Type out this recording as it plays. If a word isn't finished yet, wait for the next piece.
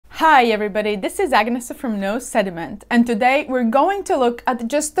Hi everybody, this is Agnes from Sediment, and today we're going to look at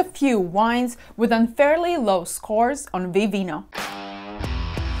just a few wines with unfairly low scores on VIVINO.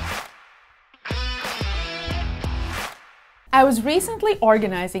 I was recently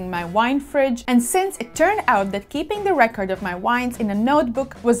organizing my wine fridge, and since it turned out that keeping the record of my wines in a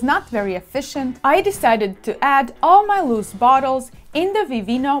notebook was not very efficient, I decided to add all my loose bottles in the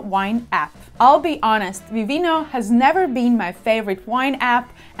VIVINO wine app. I'll be honest, VIVINO has never been my favorite wine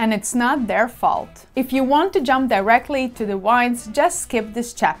app, and it's not their fault. If you want to jump directly to the wines, just skip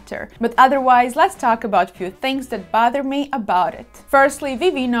this chapter. But otherwise, let's talk about a few things that bother me about it. Firstly,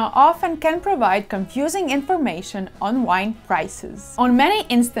 VIVINO often can provide confusing information on wine prices. On many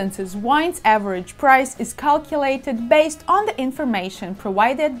instances, wine's average price is calculated based on the information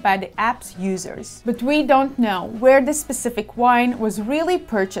provided by the app's users. But we don't know where the specific wine was really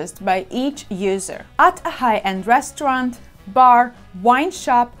purchased by each user. At a high-end restaurant, bar, wine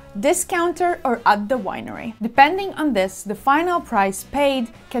shop, discounter, or at the winery. Depending on this, the final price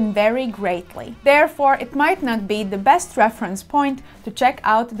paid can vary greatly. Therefore, it might not be the best reference point to check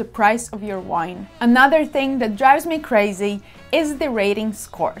out the price of your wine. Another thing that drives me crazy is the rating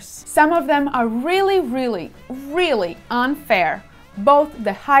scores. Some of them are really unfair. Both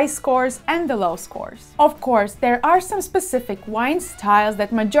the high scores and the low scores. Of course, there are some specific wine styles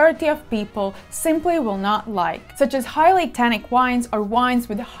that majority of people simply will not like, such as highly tannic wines or wines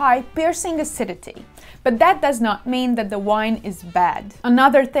with high piercing acidity. But that does not mean that the wine is bad.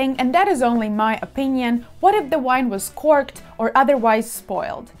 Another thing, and that is only my opinion, what if the wine was corked or otherwise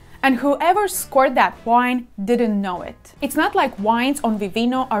spoiled? And whoever scored that wine didn't know it. It's not like wines on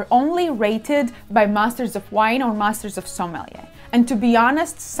VIVINO are only rated by masters of wine or masters of sommelier. And to be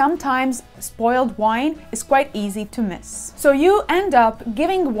honest, sometimes spoiled wine is quite easy to miss. So you end up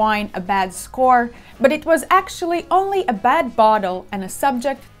giving wine a bad score, but it was actually only a bad bottle and a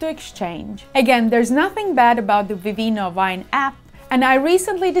subject to exchange. Again, there's nothing bad about the VIVINO wine app, and I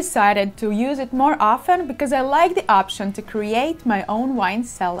recently decided to use it more often because I like the option to create my own wine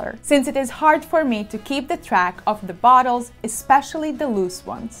cellar, since it is hard for me to keep the track of the bottles, especially the loose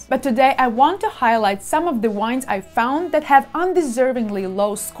ones. But today I want to highlight some of the wines I found that have undeservingly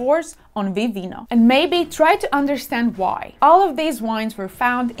low scores on VIVINO, and maybe try to understand why. All of these wines were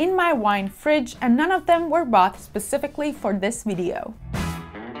found in my wine fridge, and none of them were bought specifically for this video.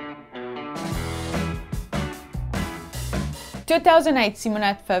 2008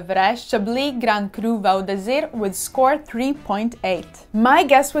 Sediment Chablis Grand Cru Haut-Bages with score 3.8. My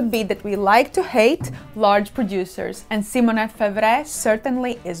guess would be that we like to hate large producers, and Sediment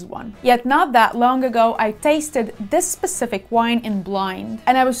certainly is one. Yet not that long ago I tasted this specific wine in blind,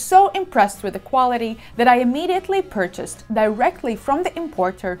 and I was so impressed with the quality that I immediately purchased directly from the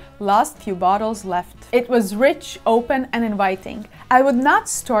importer last few bottles left. It was rich, open and inviting. I would not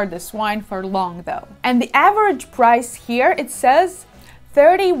store this wine for long though. And the average price here, it says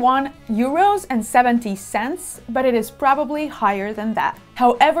 31 euros and 70 cents, but it is probably higher than that.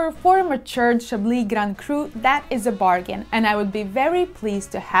 However, for a matured Chablis Grand Cru, that is a bargain, and I would be very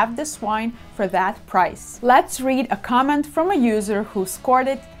pleased to have this wine for that price. Let's read a comment from a user who scored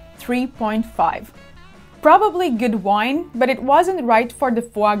it 3.5. Probably good wine, but it wasn't right for the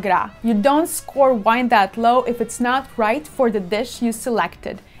foie gras. You don't score wine that low if it's not right for the dish you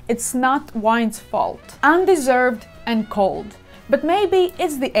selected. It's not wine's fault. Undeserved and cold. But maybe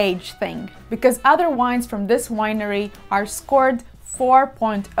it's the age thing, because other wines from this winery are scored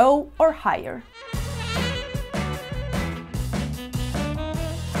 4.0 or higher.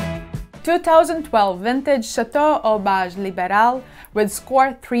 2012 vintage Chateau Haut-Bages Libéral with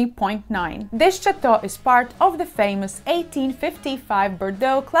score 3.9. This chateau is part of the famous 1855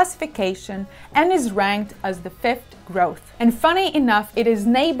 Bordeaux classification and is ranked as the 5th growth. And funny enough, it is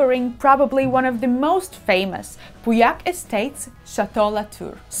neighboring probably one of the most famous Pauillac estates, Chateau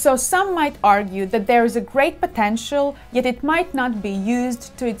Latour. So some might argue that there is a great potential, yet it might not be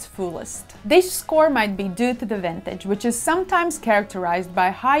used to its fullest. This score might be due to the vintage, which is sometimes characterized by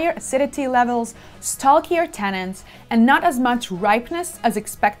higher acidity levels, stalkier tannins, and not as much ripeness as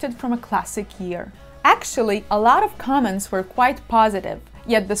expected from a classic year. Actually, a lot of comments were quite positive,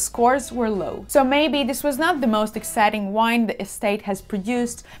 yet the scores were low. So maybe this was not the most exciting wine the estate has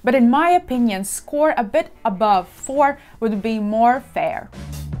produced, but in my opinion, score a bit above 4 would be more fair.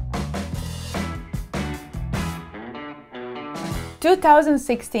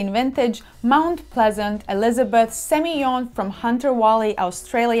 2016 vintage Mount Pleasant Elizabeth Semillon from Hunter Valley,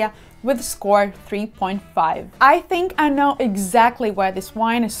 Australia with score 3.5. I think I know exactly why this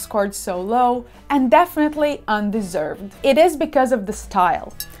wine is scored so low, and definitely undeserved. It is because of the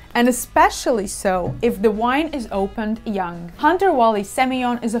style. and especially so if the wine is opened young. Hunter Wally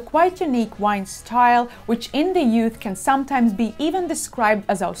Semillon is a quite unique wine style, which in the youth can sometimes be even described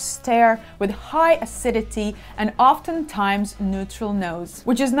as austere, with high acidity and oftentimes neutral nose,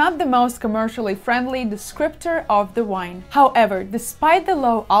 which is not the most commercially friendly descriptor of the wine. However, despite the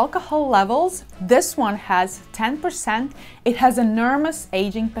low alcohol levels, this one has 10%, it has enormous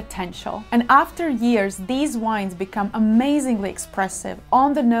aging potential. And after years, these wines become amazingly expressive,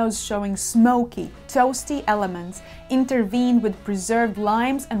 on the nose showing smoky, toasty elements, intervened with preserved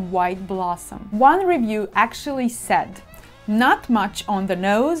limes and white blossom. One review actually said, "Not much on the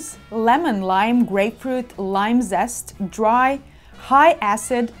nose, lemon, lime, grapefruit, lime zest, dry, high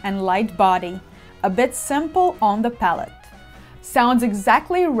acid and light body, a bit simple on the palate." Sounds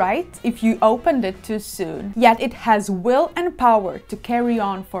exactly right if you opened it too soon, yet it has will and power to carry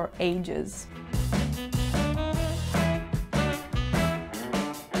on for ages.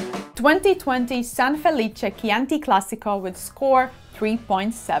 2020 San Felice Chianti Classico with score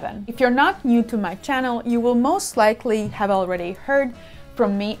 3.7. If you're not new to my channel, you will most likely have already heard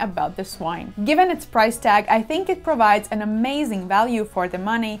from me about this wine. Given its price tag, I think it provides an amazing value for the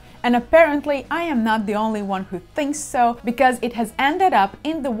money, and apparently I am not the only one who thinks so, because it has ended up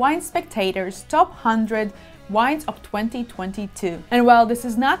in the Wine Spectator's top 100 wines of 2022. And while this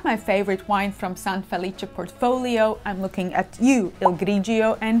is not my favorite wine from San Felice portfolio, I'm looking at you, Il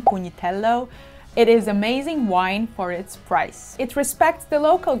Grigio and Pugnitello, it is amazing wine for its price. It respects the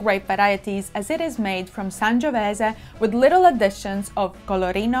local grape varieties as it is made from Sangiovese with little additions of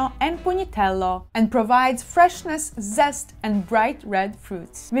Colorino and Pugnitello, and provides freshness, zest and bright red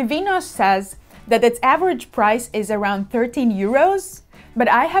fruits. VIVINO says that its average price is around 13 euros, but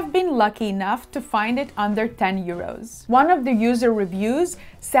I have been lucky enough to find it under 10 euros. One of the user reviews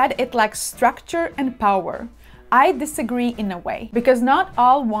said it lacks structure and power. I disagree in a way, because not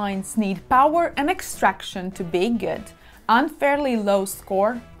all wines need power and extraction to be good. Unfairly low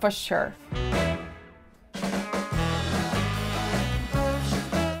score for sure.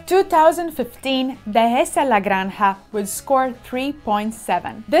 2015 Dehesa La Granja with score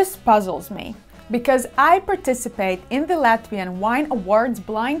 3.7. This puzzles me, because I participate in the Latvian Wine Awards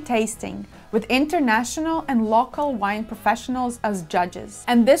blind tasting with international and local wine professionals as judges.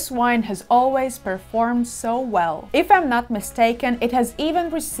 And this wine has always performed so well. If I'm not mistaken, it has even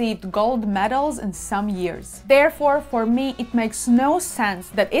received gold medals in some years. Therefore, for me, it makes no sense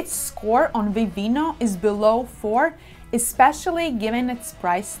that its score on VIVINO is below 4, especially given its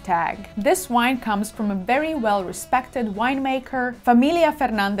price tag. This wine comes from a very well-respected winemaker, Familia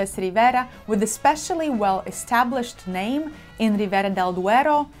Fernandez Rivera, with a especially well-established name in Ribera del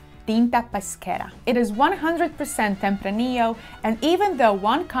Duero, Tinta Pesquera. It is 100% Tempranillo, and even though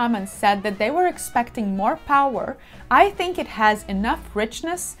one comment said that they were expecting more power, I think it has enough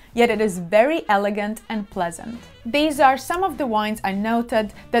richness, yet it is very elegant and pleasant. These are some of the wines I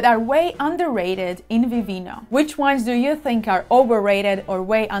noted that are way underrated in VIVINO. Which wines do you think are overrated or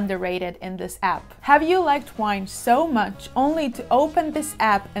way underrated in this app? Have you liked wine so much only to open this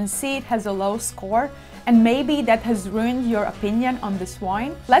app and see it has a low score? And maybe that has ruined your opinion on this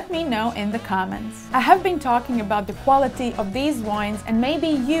wine? Let me know in the comments. I have been talking about the quality of these wines, and maybe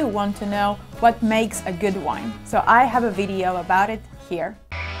you want to know what makes a good wine. So I have a video about it here.